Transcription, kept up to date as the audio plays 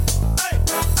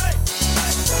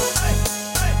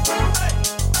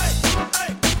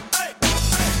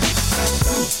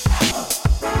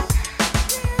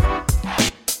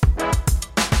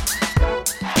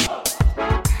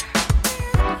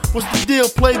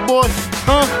Playboy?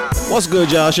 Huh? What's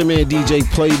good, y'all? It's your man DJ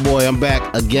Playboy. I'm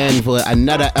back again for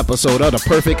another episode of the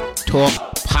Perfect Talk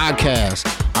Podcast.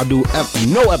 I'll do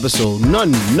no episode,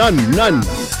 none,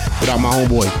 without my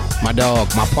homeboy, my dog,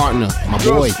 my partner, my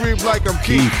boy. Screams like I'm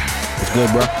Keith. What's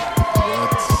good, bro?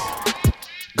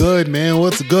 Good, man.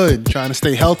 What's good? Trying to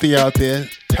stay healthy out there.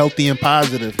 Healthy and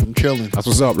positive. I'm chilling. That's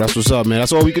what's up. That's what's up, man.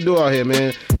 That's all we can do out here,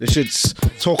 man. This shit's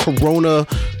all corona,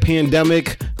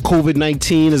 pandemic,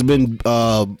 COVID-19 has been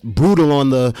brutal on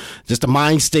the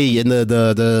mind state and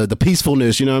the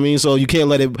peacefulness, you know what I mean? So you can't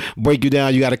let it break you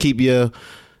down. You got to keep your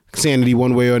sanity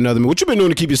one way or another. Man, what you been doing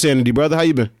to keep your sanity, brother? How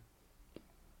you been?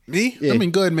 Me? Yeah. I've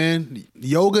been good, man.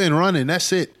 Yoga and running.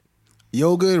 That's it.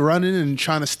 Yoga, running, and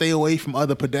trying to stay away from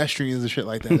other pedestrians and shit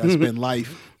like that. That's been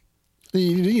life.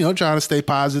 You know, trying to stay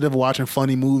positive, watching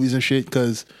funny movies and shit,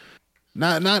 because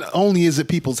not only is it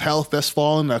people's health that's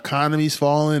falling, the economy's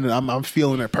falling, and I'm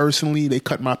feeling it personally. They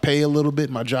cut my pay a little bit,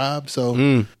 my job, so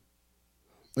you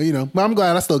know. But I'm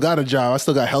glad I still got a job. I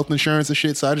still got health insurance and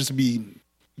shit, so I just be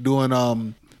doing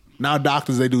now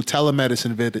doctors, they do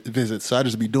telemedicine visits, so I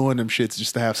just be doing them shits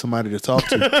just to have somebody to talk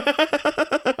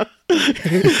to.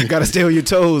 Gotta stay on your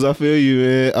toes. I feel you,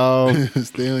 man.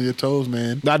 Stay on your toes,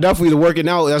 man. Now, definitely the working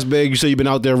out, that's big. You say you've been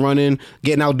out there running,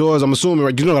 getting outdoors. I'm assuming,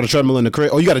 right? You don't got a treadmill in the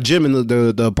crib. Oh, you got a gym in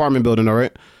the apartment building, all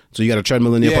right? So you got a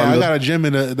treadmill in the apartment building? Yeah, I got a gym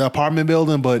in the apartment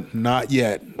building, but not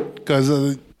yet.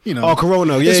 Because, you know. Oh,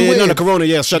 Corona. Yeah, no, the Corona.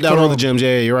 Yeah, shut down all the gyms.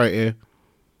 Yeah, you're right. Yeah.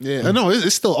 Yeah, no,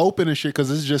 it's still open and shit, because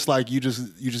it's just like you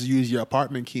just use your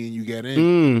apartment key and you get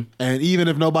in. And even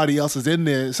if nobody else is in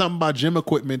there, something about gym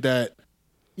equipment that,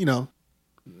 you know,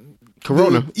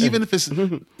 Corona. Even if it's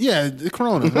the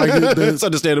Corona, like it's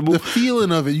understandable. The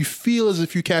feeling of it, you feel as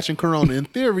if you're catching Corona. In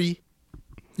theory,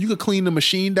 you could clean the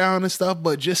machine down and stuff,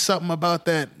 but just something about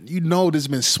that, you know, there's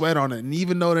been sweat on it, and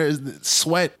even though there's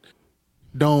sweat,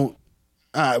 don't.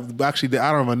 Actually,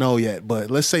 I don't even know yet,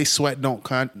 but let's say sweat don't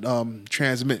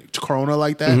transmit Corona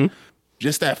like that.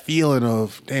 Just that feeling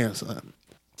of, damn, son,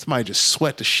 somebody just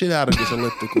sweat the shit out of this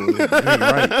elliptical. It ain't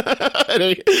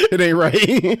right. It ain't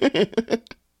right.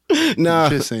 Nah,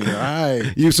 this ain't right.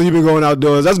 So you've been going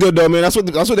outdoors. That's good though, man. That's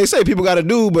what they say. People got to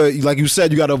do, but like you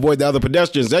said, you got to avoid the other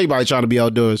pedestrians. Everybody trying to be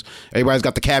outdoors. Everybody's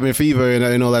got the cabin fever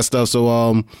and all that stuff.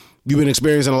 So you've been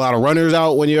experiencing a lot of runners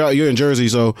out when you're in Jersey.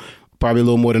 So probably a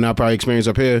little more than I probably experienced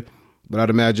up here. But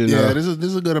I'd imagine. Yeah,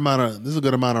 there's a good amount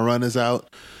of runners out,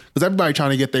 because everybody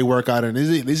trying to get their workout in.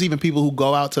 There's even people who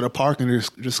go out to the park and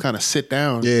just kind of sit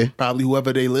down. Yeah, probably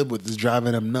whoever they live with is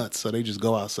driving them nuts, so they just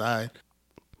go outside.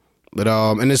 But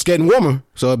and it's getting warmer,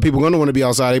 so people are gonna want to be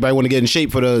outside. Everybody want to get in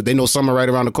shape for they know summer right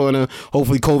around the corner.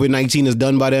 Hopefully COVID-19 is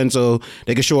done by then, so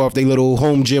they can show off their little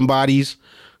home gym bodies.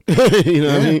 You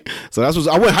know what I mean? So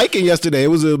I went hiking yesterday. It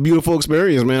was a beautiful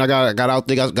experience, man. I got out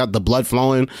there, got the blood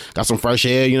flowing, got some fresh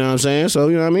air. You know what I'm saying? So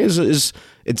you know what I mean?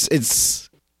 It's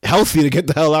healthy to get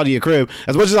the hell out of your crib.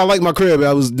 As much as I like my crib,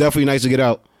 it was definitely nice to get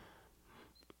out.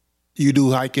 You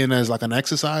do hiking as like an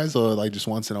exercise, or like just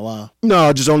once in a while?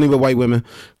 No, just only with white women.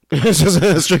 It's just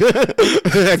he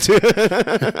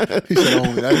said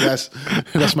only.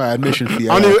 That's my admission fee.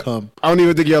 I don't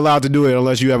even think you're allowed to do it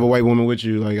unless you have a white woman with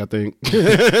you. Like I think.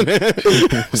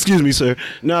 Excuse me, sir.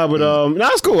 No, but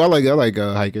it's cool. I like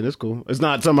hiking. It's cool. It's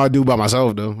not something I do by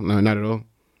myself though. No, not at all.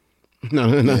 No.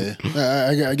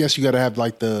 Yeah. I guess you got to have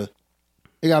like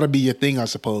it got to be your thing, I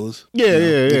suppose. Yeah,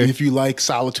 yeah. If you like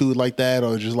solitude like that,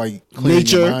 or just like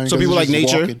nature. Some people like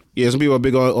nature. Walking. Yeah, some people are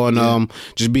big on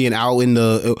just being out in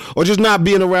or just not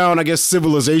being around, I guess,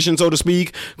 civilization, so to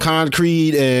speak,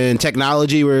 concrete and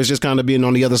technology, where it's just kind of being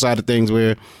on the other side of things, where,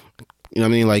 you know what I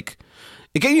mean, like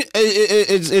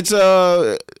it's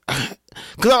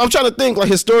because I'm trying to think, like,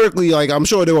 historically, like, I'm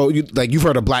sure there were, like, you've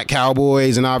heard of black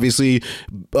cowboys, and obviously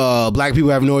black people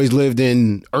haven't always lived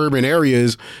in urban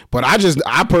areas, but I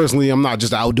personally, I'm not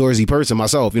just an outdoorsy person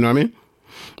myself, you know what I mean?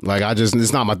 Like,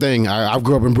 it's not my thing. I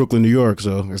grew up in Brooklyn, New York,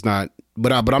 so it's not,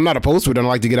 but I'm not opposed to it. I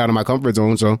like to get out of my comfort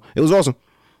zone, so it was awesome.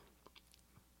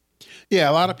 Yeah,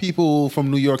 a lot of people from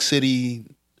New York City,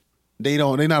 they're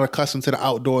not accustomed to the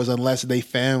outdoors unless they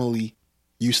family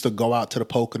used to go out to the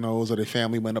Poconos, or their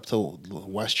family went up to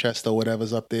Westchester,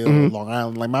 whatever's up there, or Long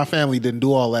Island. Like, my family didn't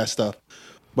do all that stuff,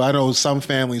 but I know some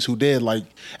families who did. Like,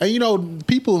 and you know,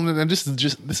 people, and this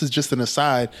is just an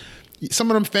aside. Some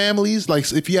of them families,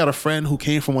 like, if you had a friend who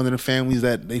came from one of the families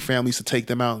that they families to take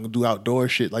them out and do outdoor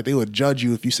shit, like, they would judge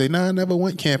you if you say, "Nah, I never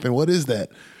went camping. What is that?"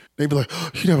 They'd be like,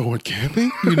 "Oh, you never went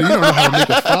camping? You don't know how to make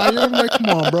a fire?" I'm like, "Come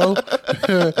on, bro."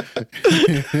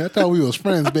 I thought we was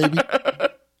friends, baby.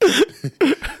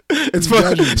 It's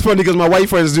funny. It's funny because my white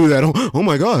friends do that. Oh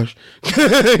my gosh.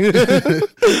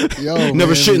 Yo,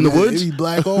 never shit in the woods. It be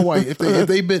black or white. If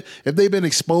they've been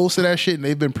exposed to that shit and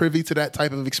they've been privy to that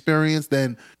type of experience,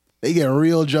 then they get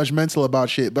real judgmental about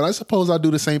shit. But I suppose I do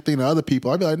the same thing to other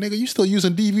people. I'd be like, nigga, you still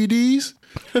using DVDs?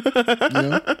 You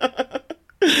know?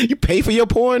 You pay for your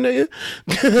porn, nigga?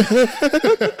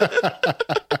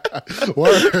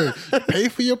 Word. Pay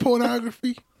for your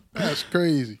pornography? That's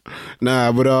crazy.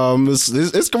 Nah, but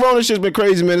it's Corona shit's been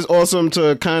crazy, man. It's awesome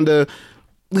to kind of,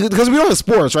 because we don't have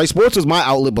sports, right? Sports was my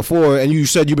outlet before, and you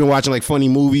said you've been watching like funny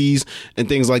movies and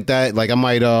things like that. Like I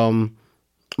might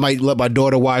let my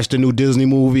daughter watch the new Disney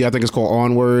movie. I think it's called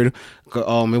Onward.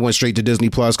 It went straight to Disney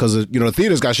Plus because the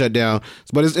theaters got shut down.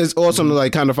 But it's awesome to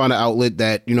like kind of find an outlet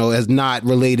that is not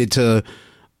related to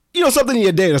something in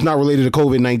your day that's not related to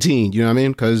COVID-19. You know what I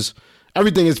mean? Because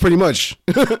everything is pretty much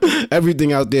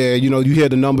everything out there. You hear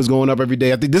the numbers going up every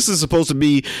day. I think this is supposed to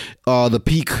be the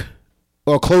peak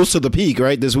or close to the peak,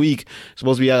 right? This week it's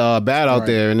supposed to be bad out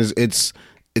there, and it's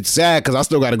sad because I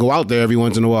still got to go out there every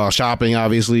once in a while, shopping,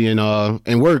 obviously,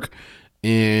 and work.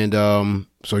 And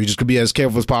so you just could be as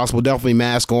careful as possible. Definitely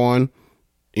mask on.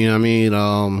 You know what I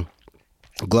mean?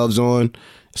 Gloves on.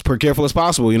 As per careful as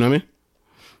possible. You know what I mean?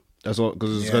 That's all.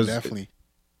 Yeah, definitely.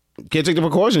 Can't take the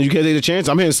precautions. You can't take the chance.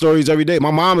 I'm hearing stories every day. My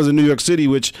mom is in New York City,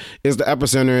 which is the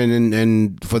epicenter,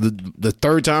 and for the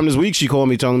third time this week, she called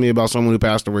me telling me about someone who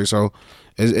passed away. So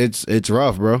it's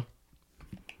rough, bro.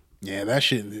 Yeah, that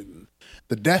shit.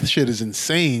 The death shit is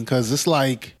insane because it's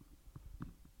like,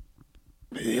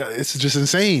 it's just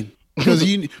insane because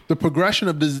the progression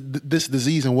of this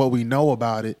disease and what we know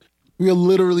about it, we are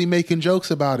literally making jokes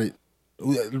about it.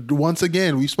 Once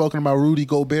again, we've spoken about Rudy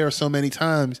Gobert so many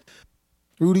times.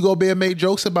 Rudy Gobert made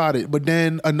jokes about it, but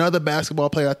then another basketball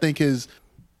player, I think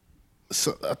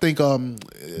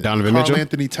Donovan Mitchell, Karl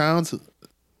Anthony Towns.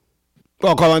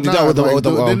 Oh, Karl Anthony Towns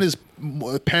then his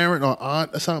parent or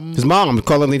aunt or something. His mom,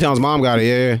 Karl Anthony Towns' mom got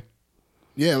it.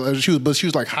 Yeah, she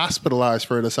was like hospitalized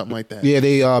for it or something like that. Yeah,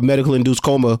 they medical induced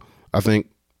coma, I think.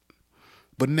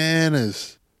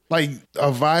 Bananas, like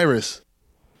a virus.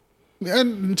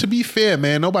 And to be fair,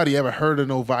 man, nobody ever heard of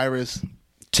no virus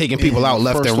taking people out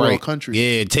left and right. Countries.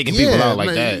 Yeah, taking people out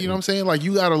like that. You know what I'm saying? Like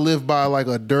you got to live by like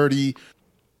a dirty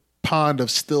pond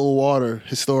of still water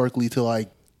historically to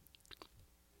like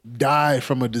die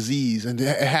from a disease, and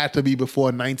it had to be before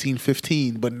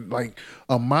 1915. But like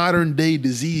a modern day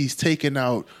disease taking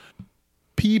out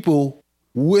people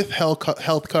with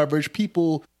health coverage,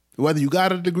 people whether you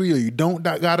got a degree or you don't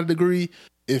got a degree,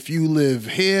 if you live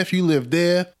here, if you live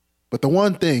there. But the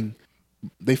one thing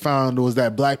they found was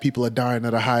that black people are dying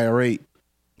at a higher rate.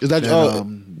 Is that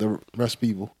than, the rest of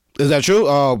people? Is that true?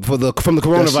 From the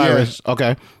coronavirus? Yeah.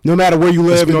 Okay. No matter where you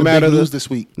live, no matter this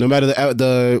week, no matter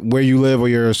the where you live or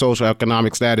your social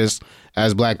economic status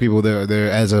as black people,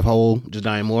 they're as a whole just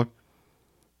dying more.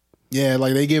 Yeah,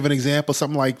 like they gave an example,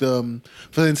 something like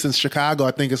for instance, Chicago,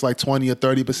 I think it's like 20 or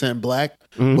 30% black,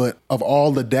 but of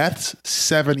all the deaths,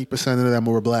 70% of them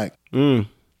were black. Mm.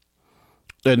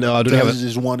 And do they have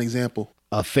just one example?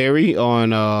 A theory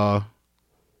on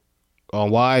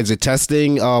why? Is it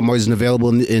testing? Or is it available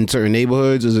in certain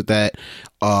neighborhoods? Is it that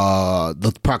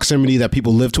the proximity that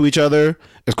people live to each other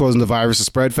is causing the virus to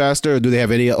spread faster? Or do they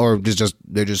have any? Or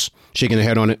they're just shaking their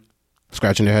head on it,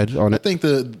 scratching their head on it? I think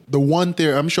the one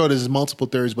theory. I'm sure there's multiple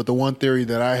theories, but the one theory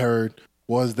that I heard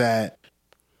was that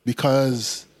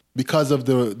because of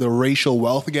the racial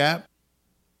wealth gap,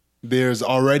 there's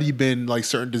already been like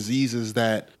certain diseases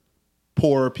that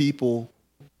poorer people,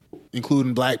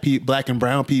 including black and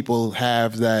brown people,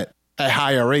 have that at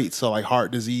higher rates. So like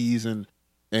heart disease and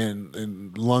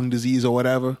lung disease or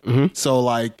whatever. Mm-hmm. So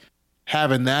like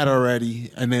having that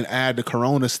already and then add the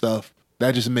corona stuff,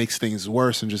 that just makes things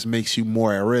worse and just makes you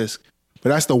more at risk. But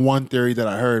that's the one theory that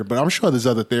I heard. But I'm sure there's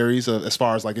other theories as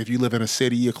far as like if you live in a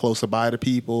city, you're closer by to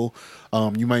people,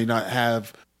 you might not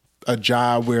have a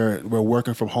job where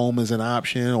working from home is an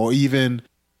option, or even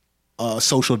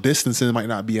social distancing might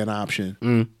not be an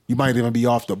option. You might even be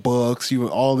off the books.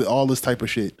 All this type of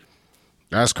shit.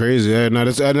 That's crazy. Yeah, no,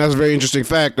 that's a very interesting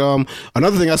fact.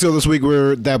 Another thing I saw this week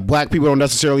were that black people don't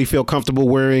necessarily feel comfortable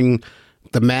wearing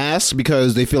the mask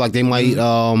because they feel like they might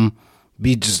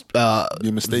be just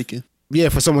you're mistaken. Yeah,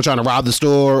 for someone trying to rob the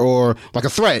store or like a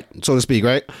threat, so to speak,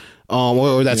 right?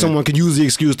 Or that someone could use the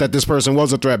excuse that this person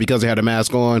was a threat because they had a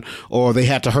mask on, or they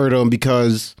had to hurt them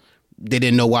because they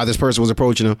didn't know why this person was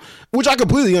approaching them, which I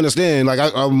completely understand. Like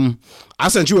I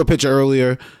sent you a picture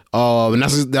earlier, and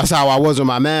that's how I was with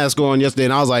my mask on yesterday,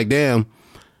 and I was like, damn,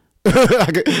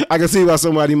 I can see why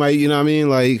somebody might, you know what I mean,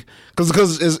 like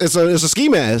because it's a ski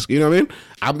mask, you know what I mean.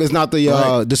 It's not the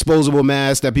Right. disposable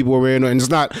mask that people were wearing, and it's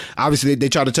not obviously they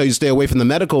try to tell you to stay away from the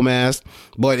medical mask,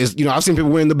 but it's I've seen people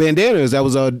wearing the bandanas. That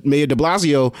was Mayor De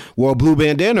Blasio wore a blue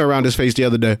bandana around his face the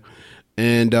other day,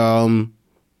 and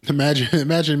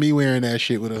Imagine me wearing that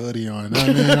shit with a hoodie on. Nah,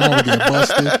 man, I would get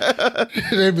busted.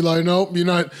 They'd be like, "Nope, you're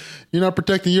not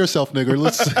protecting yourself, nigga.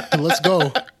 Let's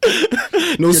go."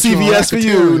 no Get you on CVS for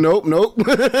you, Racketeering. nope, no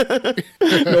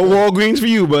Walgreens for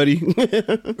you, buddy.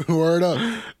 Word up.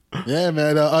 Yeah,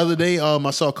 man. The other day, I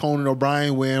saw Conan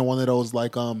O'Brien wearing one of those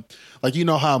like you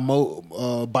know how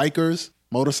bikers,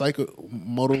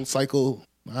 motorcycle.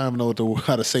 I don't know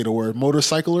how to say the word.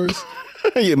 Motorcyclers.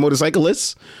 Yeah,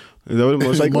 motorcyclists. Is that what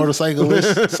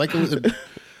Motorcyclists,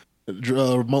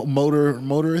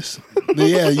 motorists.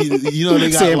 Yeah, you know they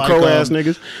got Sam like Crow ass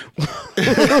niggas.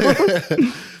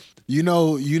 you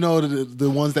know the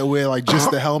ones that wear like just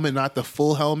the helmet, not the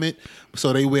full helmet.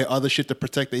 So they wear other shit to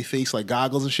protect their face, like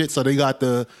goggles and shit. So they got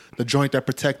the joint that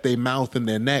protect their mouth and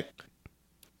their neck,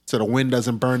 so the wind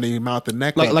doesn't burn their mouth and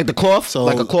neck. Like the cloth, So-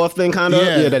 like a cloth thing, kind of.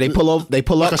 Yeah, that they pull up, like up,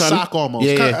 a kinda. sock almost.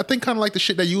 Yeah, Kinda, I think kind of like the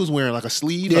shit that you was wearing, like a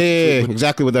sleeve. yeah, like, yeah,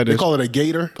 exactly what that They is. call it a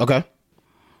gaiter. Okay.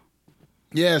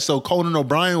 Yeah, so Conan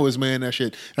O'Brien was wearing that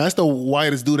shit. And that's the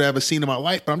whitest dude I ever seen in my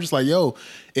life. But I'm just like, yo,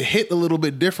 it hit a little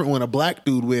bit different when a black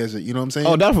dude wears it. You know what I'm saying?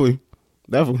 Oh, definitely.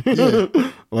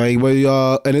 Like, but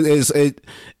and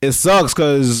it sucks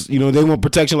because they want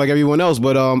protection like everyone else.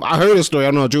 But I heard a story. I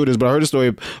don't know how true it is, but I heard a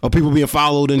story of people being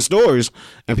followed in stores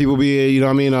and people being,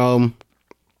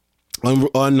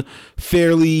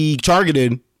 unfairly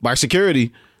targeted by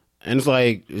security, and it's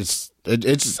like it's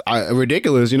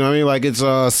ridiculous. You know what I mean? Like, it's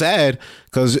sad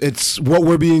because it's what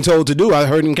we're being told to do. I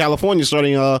heard in California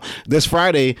starting this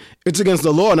Friday, it's against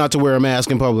the law not to wear a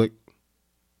mask in public.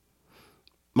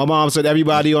 My mom said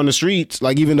everybody on the streets,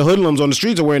 like even the hoodlums on the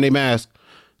streets, are wearing their mask.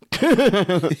 I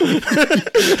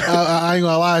ain't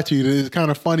gonna lie to you. It's kind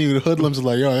of funny. The hoodlums are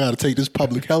like, yo, I gotta take this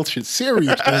public health shit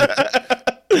serious.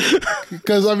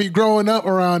 Because, I mean, growing up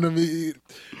around them, they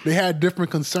had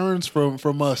different concerns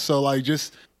from us. So, like,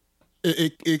 just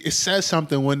it says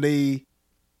something when they're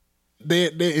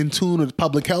in tune with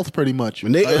public health pretty much.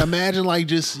 When they- Like, imagine, like,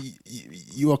 just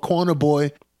you a corner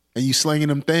boy and you slinging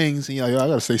them things, and you're like, yo, I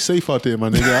gotta stay safe out there, my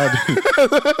nigga.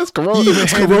 It's corona. You even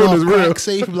It's handing corona's off real. crack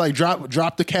safe, like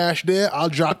drop the cash there. I'll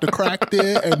drop the crack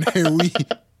there, and then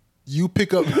you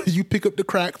pick up the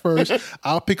crack first.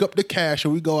 I'll pick up the cash,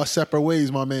 and we go our separate ways,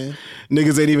 my man.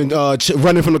 Niggas ain't even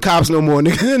running from the cops no more.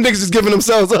 Niggas just giving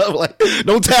themselves up. Like,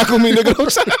 don't tackle me, nigga.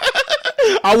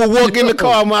 I will walk in the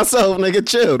car myself, nigga.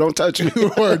 Chill. Don't touch me.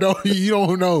 You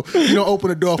don't know. You don't open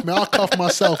the door for me. I'll cuff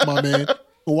myself, my man.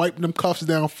 Wipe them cuffs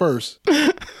down first.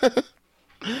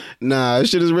 Nah,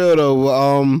 this shit is real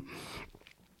though.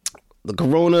 The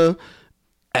corona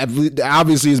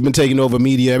obviously has been taking over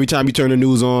media. Every time you turn the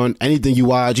news on, anything you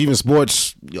watch, even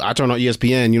sports, I turn on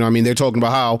ESPN. You know what I mean? They're talking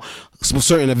about how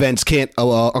certain events can't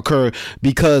occur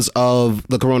because of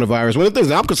the coronavirus. One of the things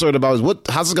that I'm concerned about is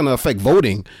how's it going to affect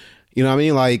voting? You know what I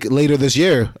mean? Like later this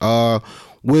year,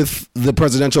 with the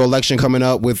presidential election coming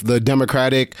up, with the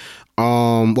Democratic,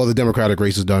 the Democratic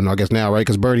race is done, I guess now, right?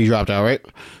 Because Bernie dropped out, right?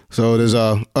 So there's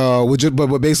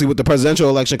but basically with the presidential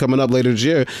election coming up later this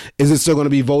year, is it still going to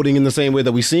be voting in the same way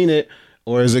that we've seen it,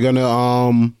 or is it going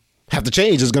to have to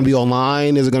change? Is it going to be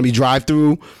online? Is it going to be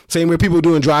drive-through? Same way people are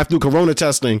doing drive-through corona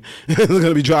testing. Is it going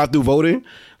to be drive-through voting?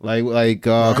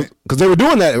 Because they were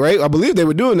doing that, right? I believe they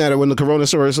were doing that when the corona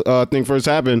thing first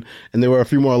happened, and there were a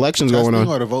few more elections going on.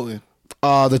 Or the voting?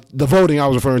 The voting I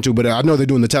was referring to, but I know they're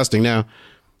doing the testing now.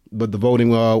 But the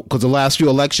voting, because the last few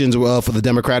elections for the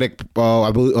Democratic,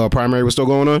 I believe, primary was still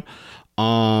going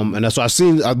on, and that's what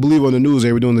I believe on the news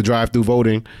they were doing the drive-through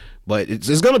voting. But it's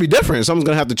going to be different. Something's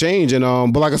going to have to change. And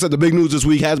but like I said, the big news this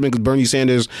week has been because Bernie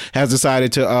Sanders has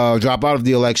decided to drop out of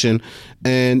the election,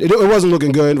 and it wasn't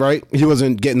looking good, right? He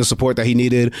wasn't getting the support that he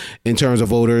needed in terms of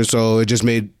voters. So it just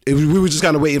we were just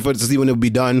kind of waiting for it to see when it would be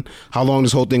done, how long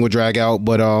this whole thing would drag out.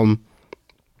 But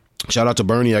shout out to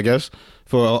Bernie, I guess,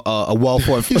 for a well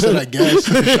fought. He said, I guess.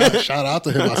 Shout out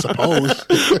to him, I suppose.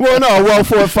 Well, no, a well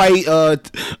fought fight,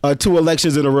 2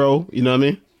 elections in a row. You know what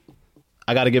I mean?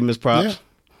 I got to give him his props. Yeah.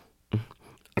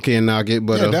 I can't knock it,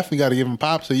 but Definitely got to give him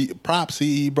props.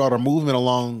 He brought a movement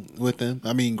along with him.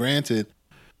 I mean, granted,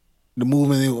 the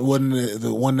movement wasn't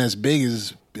the one that's big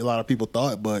as a lot of people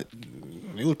thought, but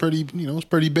it was pretty. It was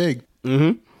pretty big.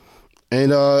 Mm-hmm.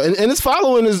 And his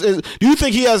following is. Do you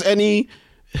think he has any?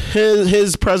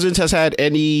 His presence has had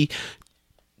any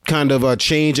kind of a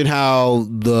change in how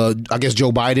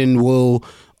Joe Biden will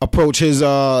approach his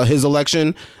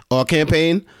election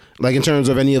campaign, like in terms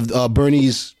of any of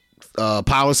Bernie's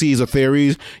policies or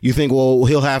theories, you think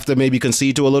he'll have to maybe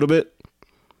concede to a little bit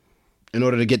in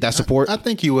order to get that support? I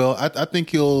think he will. I think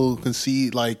he'll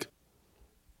concede, like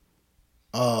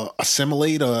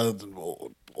assimilate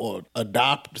or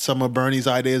adopt some of Bernie's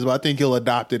ideas, but I think he'll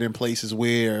adopt it in places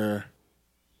where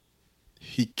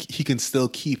he can still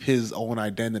keep his own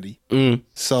identity.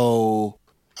 So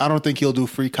I don't think he'll do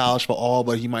free college for all,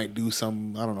 but he might do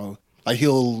some, I don't know, like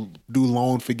he'll do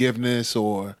loan forgiveness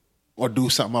or do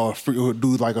something, or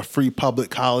do like a free public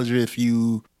college if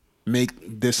you make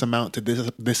this amount to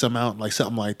this amount, like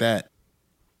something like that.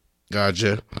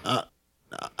 Gotcha.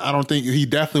 I don't think he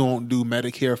definitely won't do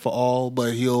Medicare for all,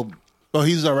 but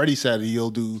he's already said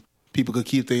he'll do. People could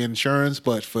keep their insurance,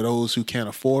 but for those who can't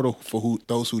afford, or for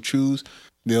those who choose,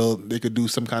 they could do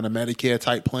some kind of Medicare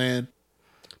type plan.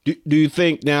 Do you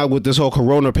think now with this whole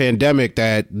corona pandemic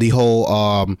that the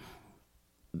whole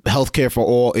healthcare for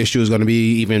all issue is going to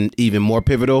be even more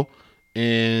pivotal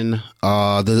in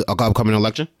the upcoming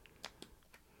election?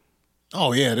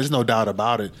 Oh yeah, there's no doubt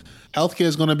about it. Healthcare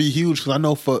is going to be huge because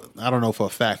I don't know for a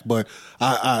fact, but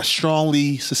I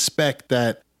strongly suspect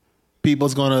that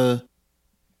people's going to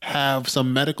have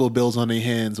some medical bills on their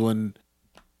hands when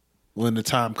the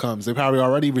time comes. They're probably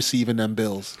already receiving them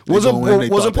bills.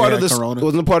 Wasn't part of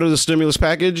the stimulus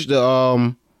package?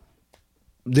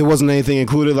 There wasn't anything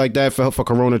included like that for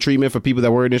corona treatment for people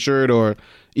that weren't insured or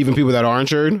even people that are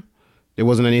insured. There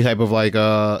wasn't any type of like.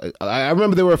 I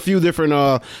remember there were a few different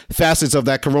facets of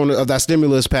that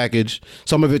stimulus package.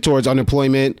 Some of it towards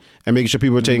unemployment and making sure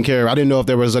people were taken care of. I didn't know if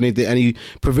there was any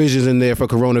provisions in there for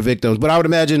corona victims, but I would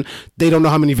imagine they don't know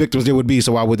how many victims there would be.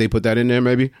 So why would they put that in there?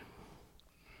 Maybe.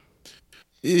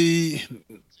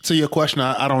 To your question,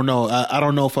 I don't know. I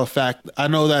don't know for a fact. I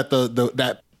know that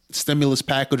that stimulus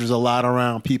package was a lot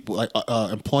around people like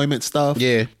employment stuff,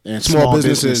 and small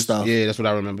business stuff. Yeah, that's what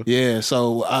I remember. Yeah,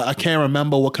 so I can't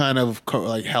remember what kind of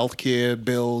like healthcare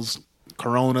bills,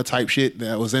 corona type shit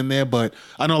that was in there, but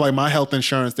I know like my health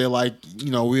insurance, they're like,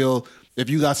 if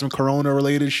you got some corona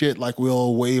related shit, like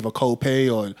we'll waive a copay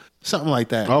or something like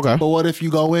that. Okay. But what if you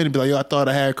go in and be like, yo, I thought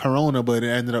I had corona, but it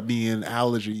ended up being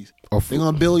allergies? They're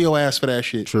gonna bill your ass for that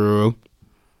shit. True.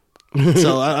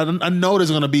 So I know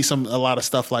there's gonna be a lot of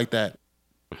stuff like that.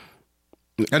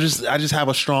 I just have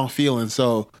a strong feeling.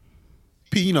 So,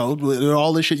 with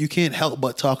all this shit, you can't help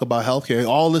but talk about healthcare.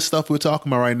 All this stuff we're talking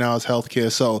about right now is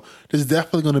healthcare. So there's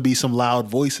definitely gonna be some loud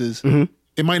voices. Mm-hmm.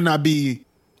 It might not be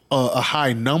a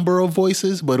high number of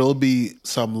voices, but it'll be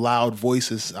some loud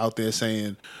voices out there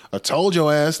saying, "I told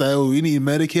your ass that we need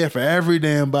Medicare for every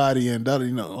damn body," and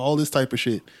all this type of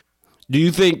shit. Do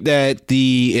you think that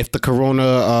if the corona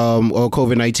or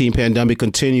COVID-19 pandemic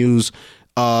continues,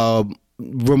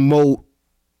 remote,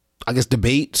 I guess,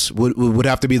 debates would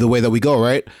have to be the way that we go,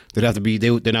 right? They'd have to be.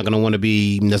 They're not going to want to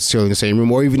be necessarily in the same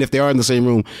room, or even if they are in the same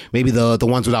room, maybe the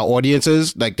ones without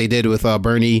audiences, like they did with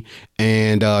Bernie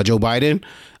and Joe Biden.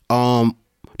 Do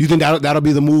you think that'll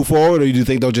be the move forward, or do you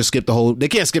think they'll just skip the whole? They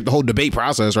can't skip the whole debate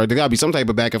process, right? There got to be some type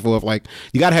of back and forth. Like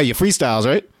you got to have your freestyles,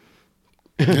 right?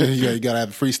 You gotta have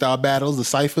freestyle battles, the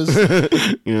ciphers. You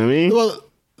know what I mean? Well,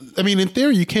 I mean, in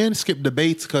theory, you can skip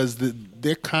debates because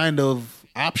they're kind of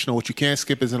optional. What you can't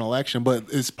skip is an election, but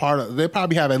it's part of. They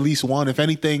probably have at least one. If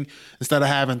anything, instead of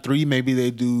having 3, maybe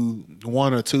they do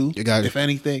 1 or 2. You got it. If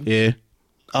anything, yeah.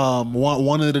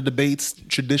 One of the debates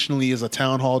traditionally is a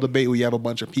town hall debate where you have a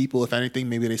bunch of people. If anything,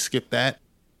 maybe they skip that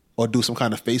or do some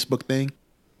kind of Facebook thing.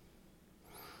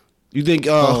 You think?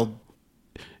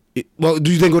 Well,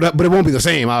 do you think? But it won't be the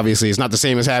same. Obviously, it's not the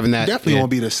same as having that. Definitely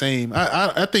won't be the same.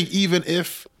 I think even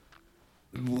if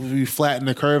we flatten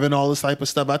the curve and all this type of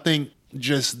stuff, I think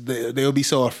just they'll be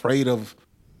so afraid of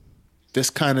this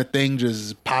kind of thing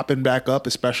just popping back up,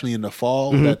 especially in the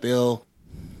fall, that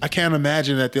I can't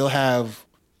imagine that they'll have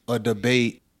a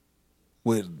debate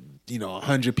with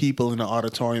 100 people in the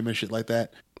auditorium and shit like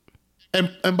that.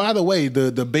 And by the way,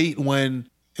 the debate when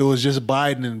it was just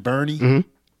Biden and Bernie.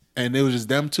 And it was just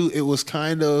them two. It was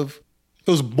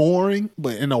boring,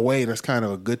 but in a way, that's kind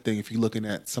of a good thing if you're looking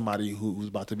at somebody who's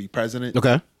about to be president.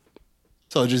 Okay.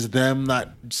 So just them not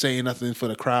saying nothing for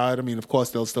the crowd. I mean, of course,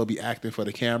 they'll still be acting for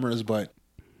the cameras, but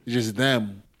just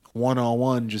them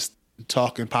one-on-one just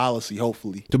talking policy,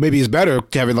 hopefully. So maybe it's better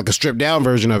having like a stripped down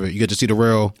version of it. You get to see the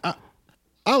real.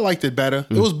 I liked it better.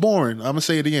 It was boring. I'm going to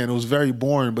say it again. It was very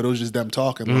boring, but it was just them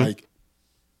talking like,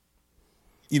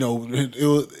 it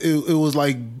was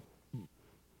like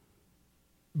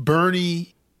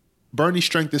Bernie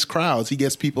strengthens crowds. He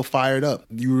gets people fired up.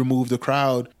 You remove the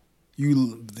crowd,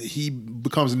 he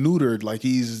becomes neutered. Like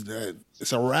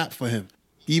it's a wrap for him.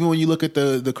 even when you look at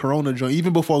the Corona joint,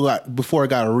 even before it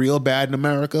got real bad in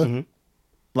America,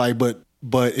 like, but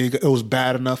it was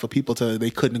bad enough for people they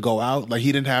couldn't go out. Like,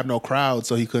 he didn't have no crowd,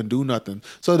 so he couldn't do nothing.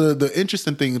 So the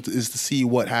interesting thing is to see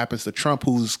what happens to Trump,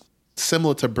 who's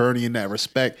similar to Bernie in that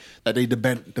respect, that they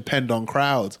depend on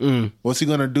crowds. What's he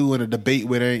gonna do in a debate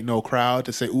where there ain't no crowd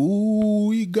to say, "Ooh,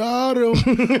 we got him,"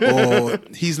 or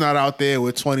he's not out there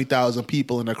with 20,000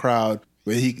 people in the crowd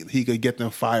where he could get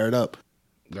them fired up.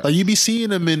 Like, you be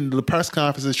seeing him in the press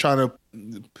conferences trying to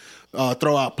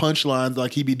throw out punchlines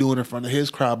like he be doing in front of his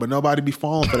crowd, but nobody be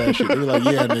falling for that shit. They be like,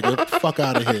 "Yeah, nigga, fuck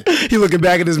out of here." He looking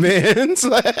back at his mans.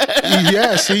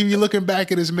 Yes, he be looking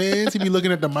back at his mans. He be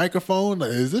looking at the microphone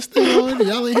like, "Is this thing on?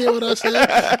 Y'all ain't hear what I said?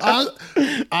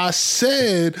 I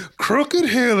said crooked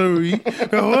Hillary."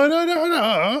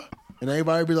 And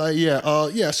everybody be like, yeah,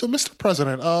 so Mr.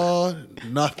 President,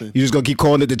 nothing. You just gonna keep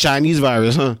calling it the Chinese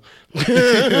virus, huh?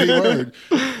 Word.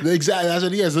 Exactly. That's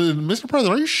what he has. Mr.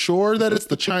 President, are you sure that it's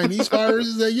the Chinese virus?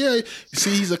 Is that, yeah. You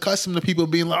see, he's accustomed to people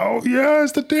being like, "Oh, yeah,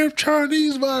 it's the damn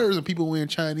Chinese virus." And people wearing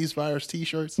Chinese virus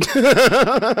t-shirts. He's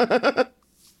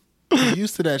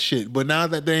used to that shit. But now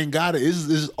that they ain't got it,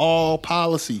 it's all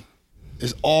policy.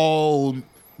 It's all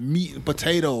meat and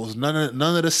potatoes, none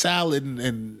of the salad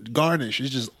and garnish. It's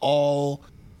just all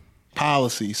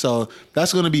policy. So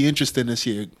that's going to be interesting this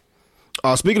year.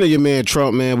 Speaking of your man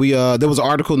Trump, man, there was an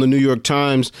article in the New York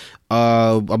Times,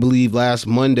 I believe last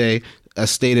Monday,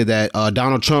 stated that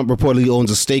Donald Trump reportedly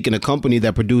owns a stake in a company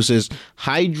that produces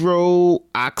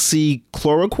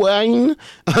hydroxychloroquine,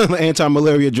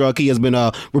 anti-malaria drug he has been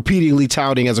repeatedly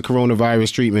touting as a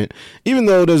coronavirus treatment, even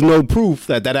though there's no proof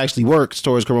that actually works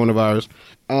towards coronavirus.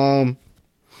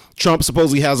 Trump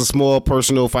supposedly has a small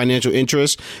personal financial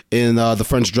interest in the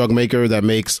French drug maker that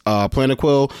makes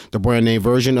Planequil, the brand name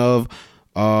version of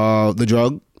the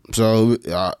drug. So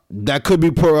that could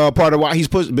be part of why he's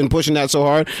been pushing that so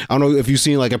hard. I don't know if you've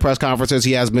seen, like, at press conferences,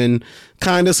 he has been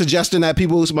kind of suggesting that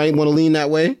people might want to lean that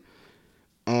way.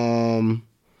 Also,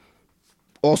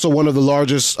 one of the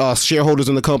largest shareholders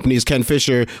in the company is Ken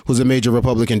Fisher, who's a major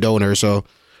Republican donor. So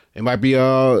it might be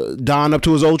Don up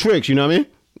to his old tricks, you know what I mean?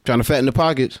 Trying to fatten the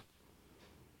pockets.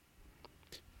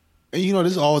 And,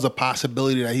 there's always a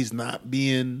possibility that he's not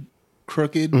being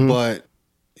crooked, but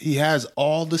he has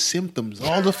all the symptoms,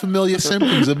 all the familiar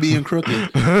symptoms of being crooked.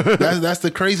 That's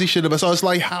the crazy shit about it. So it's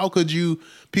like, how could you...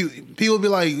 People be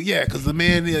like, yeah, because the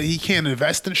man, he can't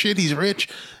invest in shit. He's rich,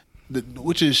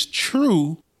 which is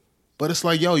true. But it's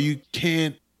like, yo, you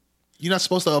can't... You're not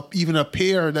supposed to even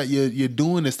appear that you're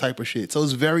doing this type of shit. So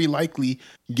it's very likely,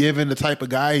 given the type of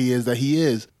guy he is, that he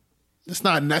is. It's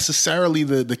not necessarily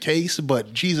the case,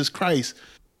 but Jesus Christ,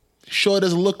 sure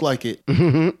doesn't look like it.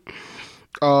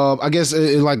 I guess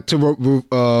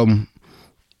to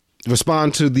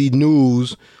respond to the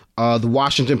news, the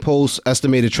Washington Post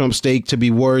estimated Trump's stake to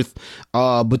be worth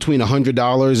between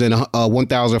 $100 and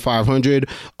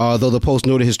 $1,500. Though the Post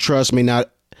noted his trust may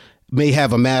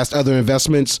have amassed other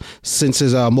investments since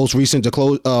his most recent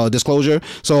disclosure.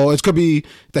 So it could be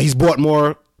that he's bought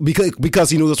more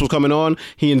because he knew this was coming on.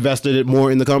 He invested it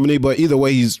more in the company. But either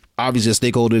way, he's obviously a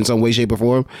stakeholder in some way, shape, or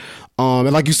form.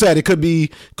 And like you said, it could be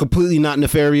completely not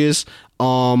nefarious.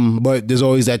 But there's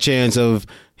always that chance of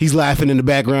he's laughing in the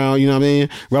background. You know what I mean?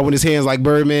 Rubbing his hands like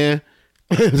Birdman.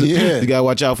 Yeah, you gotta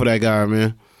watch out for that guy,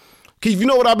 man. Keith, you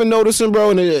know what I've been noticing, bro?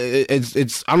 And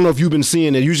it's I don't know if you've been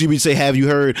seeing it. Usually we say, have you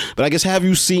heard? But I guess, have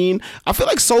you seen? I feel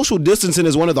like social distancing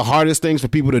is one of the hardest things for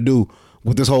people to do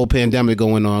with this whole pandemic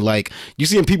going on. Like, you're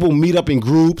seeing people meet up in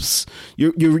groups.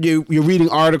 You're reading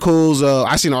articles.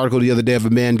 I seen an article the other day of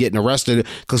a man getting arrested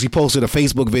because he posted a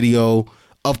Facebook video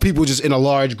of people just in a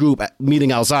large group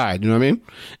meeting outside. You know what I mean?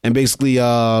 And basically,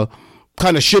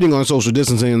 kind of shitting on social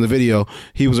distancing in the video.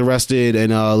 He was arrested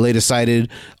and later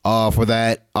cited for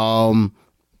that. You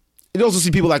also see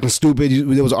people acting stupid.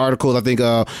 There was an article, I think,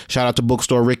 shout out to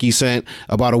Bookstore Ricky sent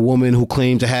about a woman who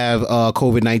claimed to have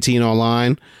COVID-19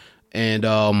 online. And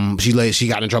she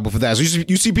got in trouble for that. So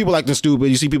you see people acting stupid.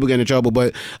 You see people getting in trouble.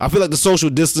 But I feel like the social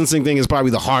distancing thing is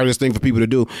probably the hardest thing for people to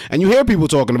do. And you hear people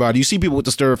talking about it. You see people with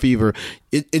the stir fever.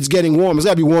 It's getting warm. It's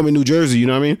got to be warm in New Jersey. You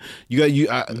know what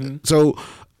I mean? So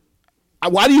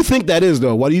why do you think that is,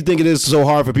 though? Why do you think it is so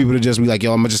hard for people to just be like,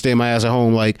 yo, I'm going to just stay my ass at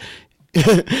home? Like,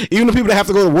 even the people that have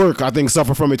to go to work, I think,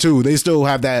 suffer from it too. They still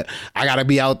have that, I got to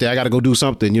be out there. I got to go do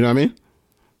something. You know what I mean?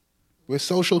 We're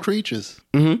social creatures.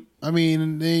 Mm-hmm. I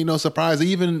mean, there ain't no surprise.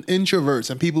 Even introverts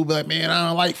and people be like, man, I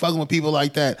don't like fucking with people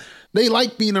like that. They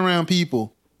like being around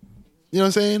people. You know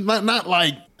what I'm saying? Not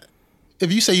like,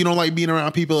 if you say you don't like being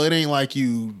around people, it ain't like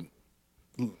you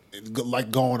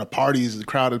like going to parties,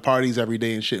 crowded parties every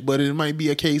day and shit. But it might be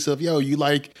a case of, yo, you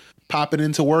like popping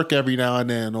into work every now and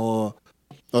then, or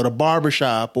the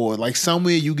barbershop, or like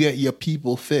somewhere you get your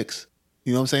people fixed.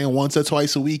 You know what I'm saying? Once or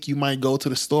twice a week, you might go to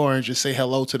the store and just say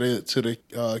hello to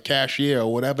the cashier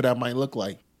or whatever that might look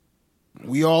like.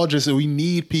 We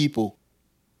need people.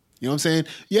 You know what I'm saying?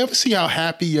 You ever see how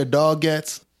happy your dog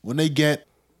gets when they get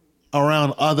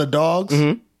around other dogs?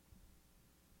 Mm-hmm.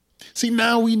 See,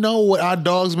 now we know what our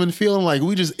dog's been feeling like.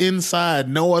 We just inside,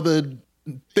 no other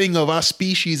thing of our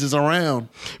species is around.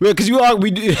 Yeah, because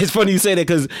it's funny you say that,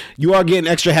 because you are getting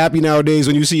extra happy nowadays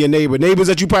when you see your neighbors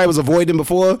that you probably was avoiding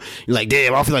before. You're like,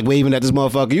 damn, I feel like waving at this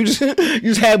motherfucker. You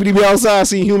just happy to be outside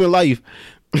seeing human life.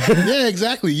 Yeah,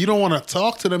 exactly. You don't want to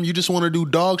talk to them. You just want to do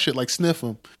dog shit like sniff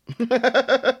them.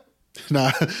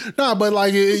 Nah, but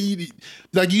like,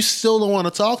 you still don't want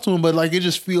to talk to them, but like, it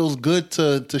just feels good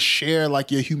to share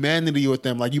like your humanity with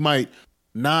them. Like, you might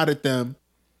nod at them,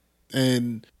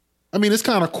 and I mean, it's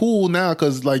kind of cool now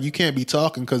because like you can't be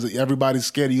talking because everybody's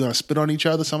scared you're gonna spit on each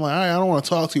other. So I'm like, all right, I don't want to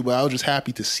talk to you, but I was just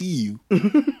happy to see you.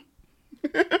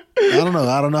 I don't know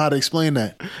how to explain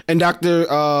that. And Dr.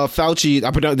 Fauci,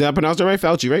 did I pronounce that right?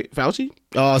 Fauci, right? Fauci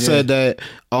said that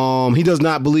he does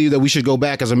not believe that we should go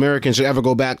back, as Americans should ever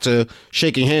go back to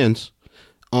shaking hands.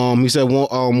 He said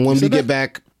when we get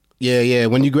back,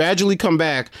 when you gradually come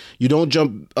back, you don't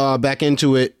jump back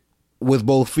into it with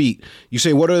both feet. You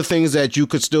say, what are the things that you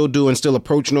could still do and still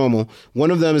approach normal?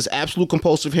 One of them is absolute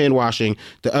compulsive hand washing.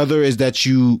 The other is that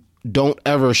you don't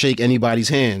ever shake anybody's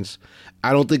hands.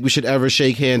 I don't think we should ever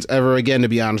shake hands ever again, to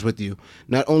be honest with you.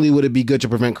 Not only would it be good to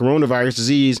prevent coronavirus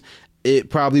disease, it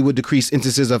probably would decrease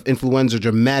instances of influenza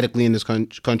dramatically in this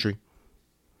country.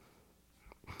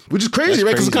 Which is crazy,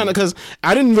 right? Because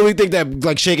I didn't really think that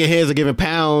like shaking hands or giving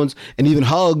pounds and even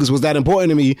hugs was that important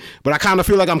to me, but I kind of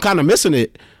feel like I'm kind of missing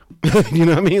it. You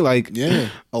know what I mean? Like, yeah.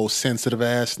 Oh, sensitive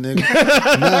ass nigga.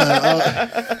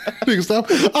 Nigga, stop.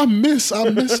 I miss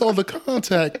all the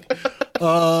contact. But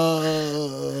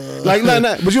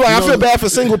I feel bad for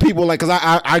single people, like, because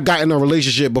I got in a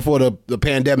relationship before the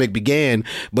pandemic began,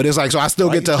 but it's like, so I still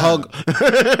get to hug.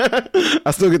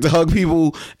 I still get to hug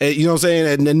people, and, you know what I'm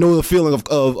saying, and know the feeling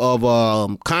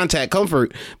of contact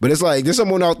comfort. But it's like there's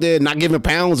someone out there not giving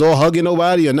pounds or hugging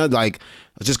nobody or nothing. Like,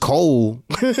 it's just cold,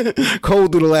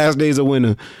 cold through the last days of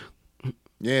winter.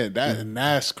 Yeah,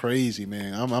 that's crazy,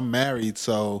 man. I'm married,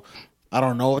 so I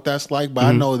don't know what that's like, but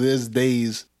I know there's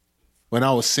days when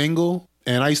I was single,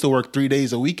 and I used to work 3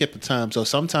 days a week at the time. So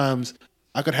sometimes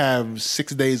I could have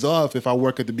 6 days off if I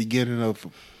work at the beginning of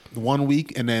 1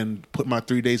 week and then put my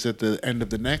 3 days at the end of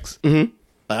the next. Mm-hmm.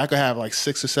 Like, I could have like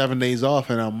 6 or 7 days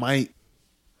off, and I might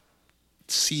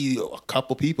see a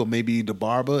couple people, maybe the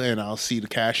barber, and I'll see the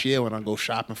cashier when I go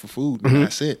shopping for food, and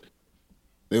that's it.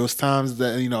 There was times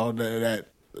that, you know, that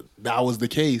was the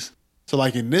case. So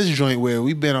like in this joint where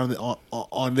we've been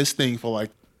on this thing for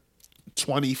like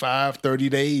 25, 30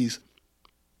 days,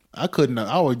 I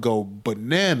would go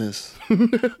bananas.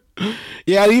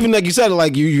 Yeah, even like you said,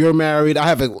 like you're married. I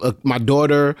have my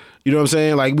daughter, you know what I'm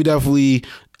saying? Like, we definitely,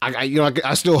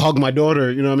 I still hug my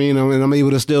daughter, you know what I mean? And I'm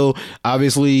able to still,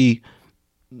 obviously,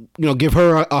 you know, give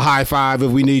her a high five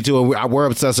if we need to. We're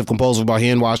obsessive compulsive about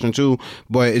hand washing too,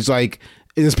 but it's like,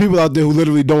 there's people out there who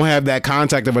literally don't have that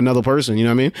contact of another person, you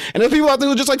know what I mean? And there's people out there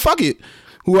who are just like, fuck it,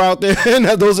 who are out there, and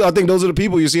I think those are the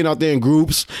people you're seeing out there in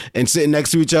groups and sitting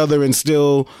next to each other and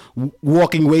still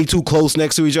walking way too close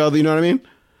next to each other, you know what I mean?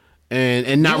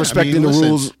 And not respecting the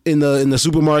rules in the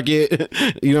supermarket.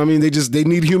 You know what I mean? They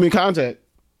need human contact.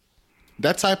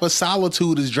 That type of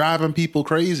solitude is driving people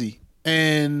crazy.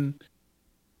 And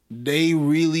they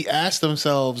really ask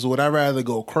themselves, would I rather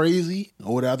go crazy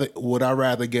or would I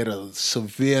rather get a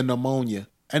severe pneumonia?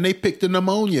 And they picked the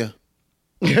pneumonia.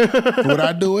 Would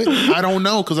I do it? I don't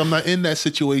know, because I'm not in that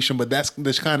situation, but that's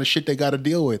the kind of shit they got to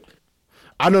deal with.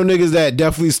 I know niggas that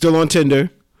definitely still on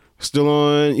Tinder, still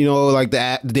on, you know, like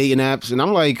the dating apps, and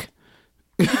I'm like,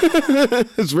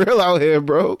 it's real out here,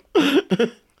 bro.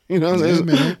 You know what I'm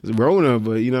saying? It's Rona,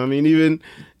 but you know what I mean? Even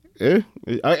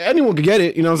anyone could get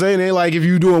it, you know what I'm saying? They like, if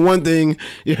you doing one thing,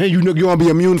 you want to be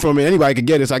immune from it. Anybody could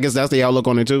get it, so I guess that's the outlook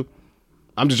on it too.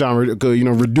 I'm just trying to, you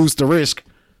know, reduce the risk.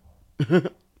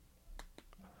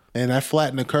 And that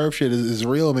flatten the curve shit is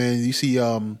real, man. You see,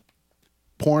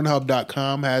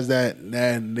 Pornhub.com has that,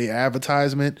 and the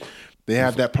advertisement, they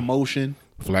have that promotion.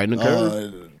 Flatten the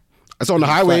curve. It's on the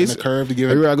highways. The curve to give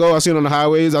it. Everywhere I go, I see it on the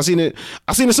highways. I seen it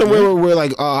somewhere where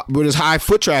like where there's high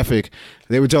foot traffic.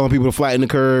 They were telling people to flatten the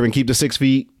curve and keep the 6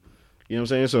 feet. You know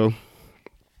what I'm saying? So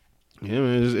yeah,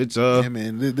 man, it's yeah,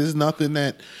 man. There's nothing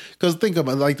that, because think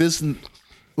about it, like this.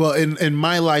 Well, in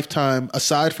my lifetime,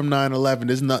 aside from 9/11,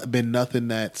 there's not been nothing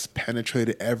that's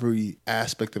penetrated every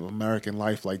aspect of American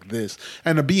life like this.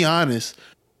 And to be honest,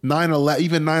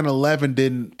 9/11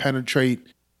 didn't penetrate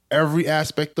every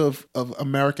aspect of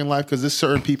American life, because there's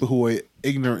certain people who are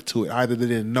ignorant to it. Either they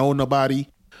didn't know nobody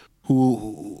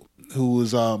who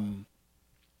was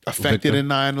affected in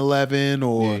 9/11,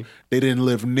 or they didn't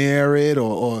live near it,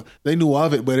 or they knew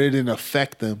of it, but it didn't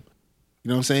affect them. You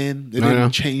know what I'm saying? It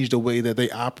didn't change the way that they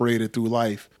operated through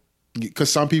life. Because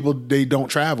some people, they don't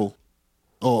travel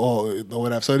or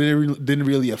whatever. So it didn't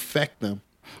really affect them.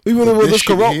 Even with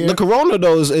the corona,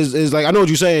 though, is like, I know what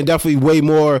you're saying, definitely way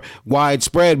more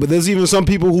widespread. But there's even some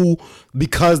people who,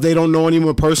 because they don't know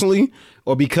anyone personally,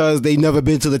 or because they never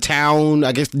been to the town,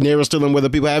 I guess nearest to them where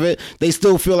the people have it, they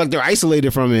still feel like they're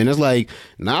isolated from it. And it's like,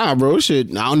 nah, bro,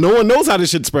 shit. Now no one knows how this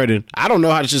shit's spreading. I don't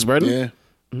know how this shit's spreading. Yeah.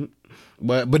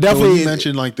 But definitely, you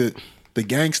mentioned like the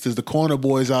gangsters, the corner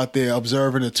boys out there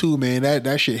observing it too, man.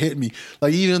 That shit hit me.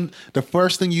 Like, even the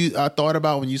first thing I thought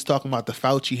about when you was talking about the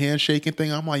Fauci handshaking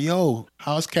thing, I'm like, yo,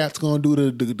 how's cats gonna do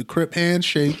the Crip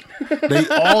handshake?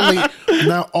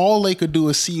 All they could do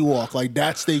is sea walk. Like,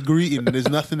 that's they greeting. There's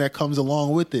nothing that comes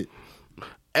along with it.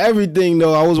 Everything,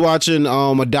 though. I was watching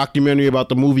a documentary about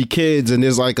the movie Kids, and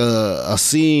there's like a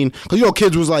scene, because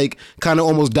Kids was like kind of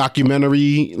almost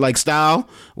documentary like style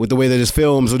with the way that it's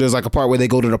filmed. So there's like a part where they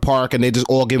go to the park and they just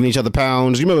all giving each other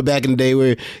pounds. You remember back in the day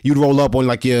where you'd roll up on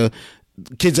like your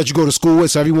kids that you go to school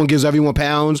with, so everyone gives everyone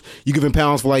pounds. You give them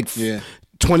pounds for like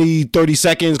 20, 30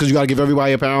 seconds because you got to give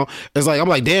everybody a pound. It's like, I'm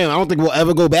like, damn, I don't think we'll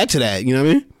ever go back to that. You know what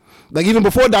I mean? Like, even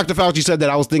before Dr. Fauci said that,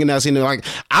 I was thinking that scene. Like,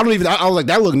 I was like,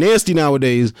 that look nasty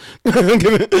nowadays.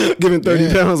 giving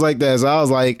 30 pounds like that. So I was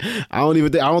like, I don't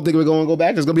think we're going to go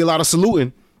back. There's going to be a lot of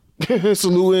saluting.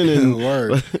 Saluting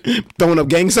and throwing up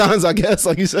gang signs, I guess,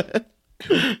 like you said.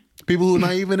 People who are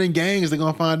not even in gangs, they're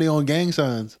going to find their own gang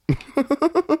signs. It's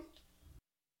going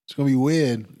to be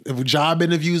weird. If job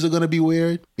interviews are going to be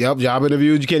weird. Yep, job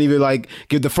interviews. You can't even like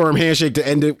give the firm handshake to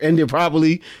end it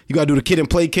properly. You got to do the kid and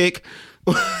play kick.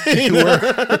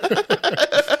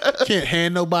 Can't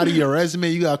hand nobody your resume.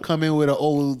 You gotta come in with an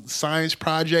old science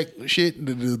project shit.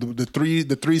 The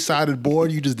 3-sided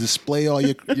board. You just display all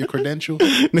your credentials.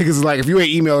 Niggas is like, if you ain't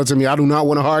emailing to me, I do not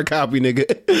want a hard copy,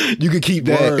 nigga. You can keep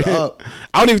that. Word up.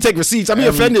 I don't even take receipts. I be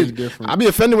offended. I be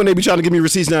offended when they be trying to give me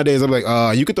receipts nowadays. I'm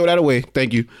like, you can throw that away.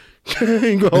 Thank you. Hold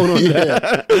on to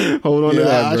that. Hold on to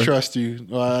that, bro. I trust you.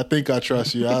 I think I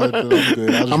trust you. I'm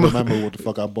good. I'll just remember what the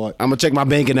fuck I bought. I'm gonna check my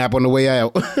banking app on the way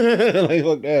out. Like,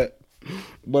 fuck that.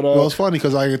 But well, it's funny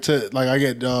because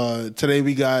today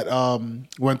we got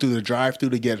went through the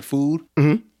drive-through to get food,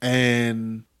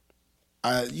 and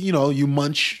you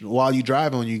munch while you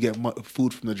driving when you get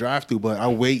food from the drive-through. But I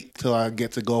wait till I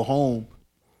get to go home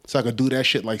so I could do that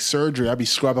shit like surgery. I be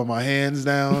scrubbing my hands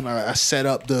down. I set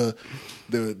up the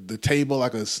table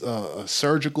like a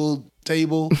surgical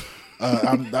table.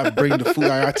 I bring the food.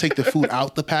 I take the food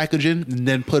out the packaging and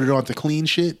then put it onto clean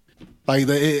shit.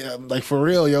 Like for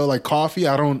real, yo. Like coffee,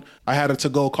 I had a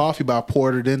to-go coffee, but I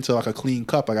poured it into like a clean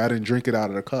cup. Like I didn't drink it out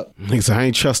of the cup. Niggas, I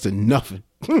ain't trusting nothing.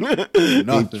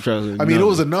 Nothing. I mean, it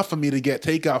was enough for me to get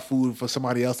takeout food for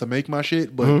somebody else to make my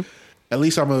shit, but at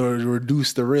least I'm gonna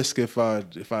reduce the risk if I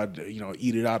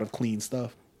eat it out of clean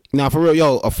stuff. Now, for real,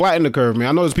 yo, flatten the curve, man.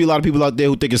 I know there's a lot of people out there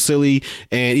who think it's silly,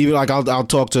 and even like I'll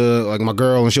talk to like my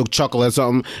girl and she'll chuckle at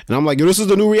something, and I'm like, yo, this is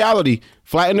the new reality.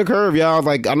 Flatten the curve, y'all.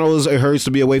 Like, I know it hurts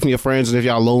to be away from your friends and if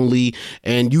y'all lonely,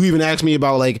 and you even asked me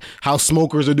about like how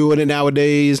smokers are doing it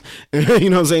nowadays. You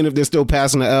know what I'm saying? If they're still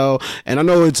passing the L, and I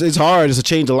know it's hard. It's a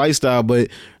change of lifestyle, but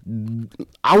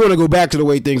I want to go back to the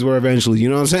way things were eventually. You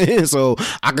know what I'm saying? So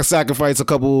I can sacrifice a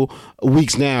couple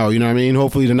weeks now. You know what I mean?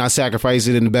 Hopefully to not sacrifice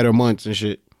it in the better months and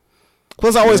shit.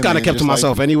 Plus, I always kind of kept to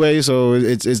myself anyway, so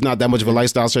it's not that much of a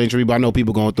lifestyle change for me. But I know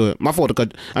people going through it. My fault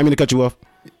I mean to cut you off.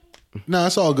 No,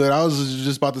 it's all good. I was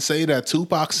just about to say that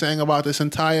Tupac sang about this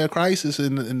entire crisis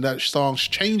in that song's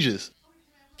Changes.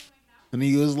 And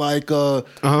he was like,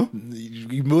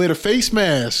 you wear a face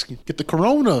mask, get the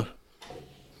corona.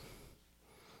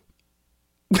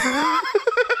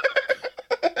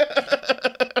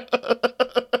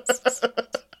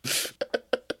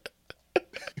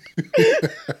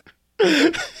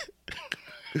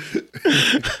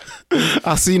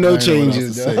 I see no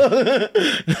changes.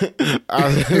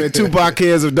 Tupac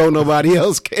cares if don't nobody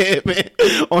else care, man.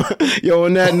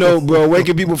 On that note, bro, where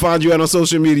can people find you at on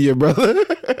social media, brother?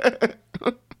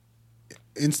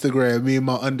 Instagram, me and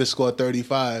my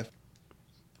 _35.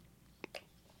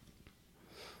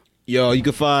 Yo, you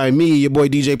can find me, your boy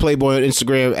DJ Playboy, on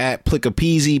Instagram at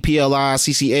Plickapeezy,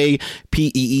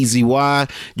 PLICCAPEEZY.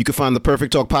 You can find the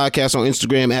Perfect Talk Podcast on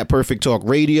Instagram at Perfect Talk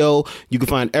Radio. You can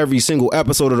find every single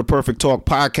episode of the Perfect Talk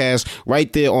Podcast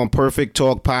right there on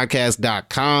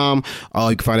perfecttalkpodcast.com.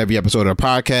 You can find every episode of the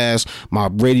podcast, my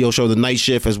radio show, The Night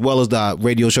Shift, as well as the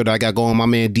radio show that I got going, my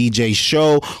man DJ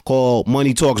show called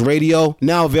Money Talks Radio,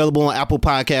 now available on Apple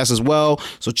Podcasts as well.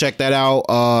 So check that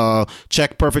out.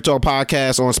 Check Perfect Talk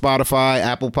Podcast on Spotify,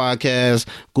 Apple Podcasts,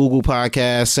 Google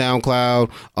Podcasts,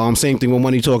 SoundCloud. Same thing with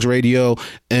Money Talks Radio.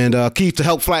 And Keith, to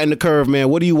help flatten the curve, man,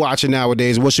 what are you watching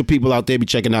nowadays? What should people out there be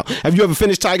checking out? Have you ever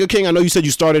finished Tiger King? I know you said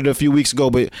you started a few weeks ago,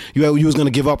 but you was going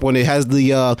to give up on it. Has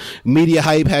the media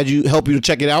hype had you help you to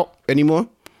check it out anymore?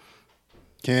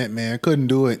 Can't, man. Couldn't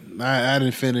do it. I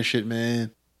didn't finish it,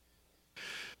 man.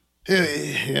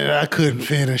 Yeah, I couldn't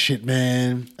finish it,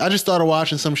 man. I just started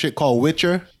watching some shit called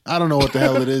Witcher. I don't know what the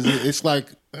hell it is. It's like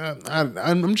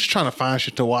I'm just trying to find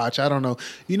shit to watch. I don't know.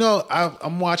 You know,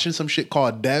 I'm watching some shit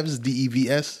called Devs,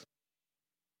 DEVS.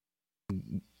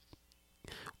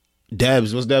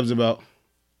 Devs, what's Devs about?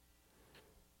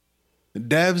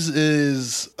 Devs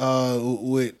is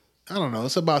with, I don't know.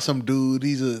 It's about some dude.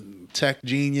 He's a tech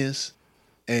genius,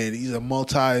 and he's a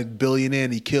multi-billionaire,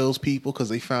 and he kills people because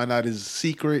they found out his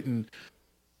secret, and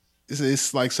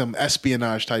it's like some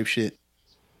espionage type shit.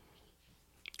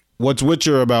 What's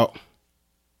Witcher about?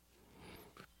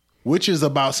 Witcher's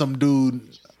about some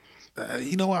dude.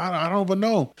 You know what? I don't even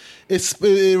know. It's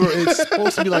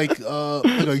supposed to be like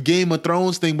a Game of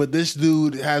Thrones thing, but this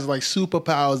dude has like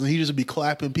superpowers, and he just be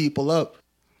clapping people up.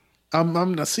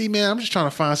 I'm just trying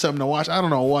to find something to watch. I don't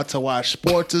know what to watch.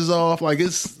 Sports is off. Like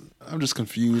I'm just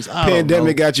confused.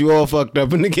 Pandemic got you all fucked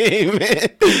up in the game, man.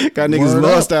 Got niggas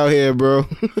lost out here, bro.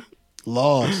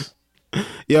 Lost.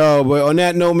 Yo, but on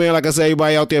that note, man, like I said,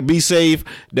 everybody out there, be safe.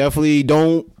 Definitely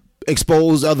don't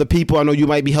expose other people. I know you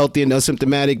might be healthy and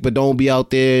asymptomatic, but don't be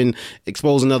out there and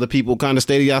exposing other people. Kind of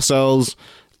stay to yourselves.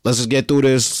 Let's just get through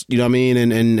this, you know what I mean?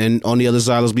 And on the other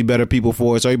side, let's be better people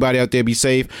for it. So everybody out there, be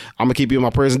safe. I'm going to keep you in my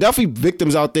prayers. And definitely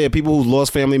victims out there, people who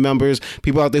lost family members,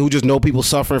 people out there who just know people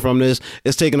suffering from this.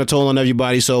 It's taking a toll on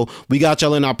everybody. So we got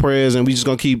y'all in our prayers, and we just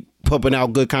going to keep pumping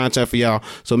out good content for y'all.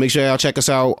 So make sure y'all check us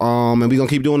out. And we going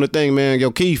to keep doing the thing, man.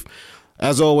 Yo, Keith,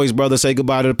 as always, brother, say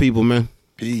goodbye to the people, man.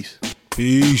 Peace.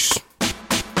 Peace.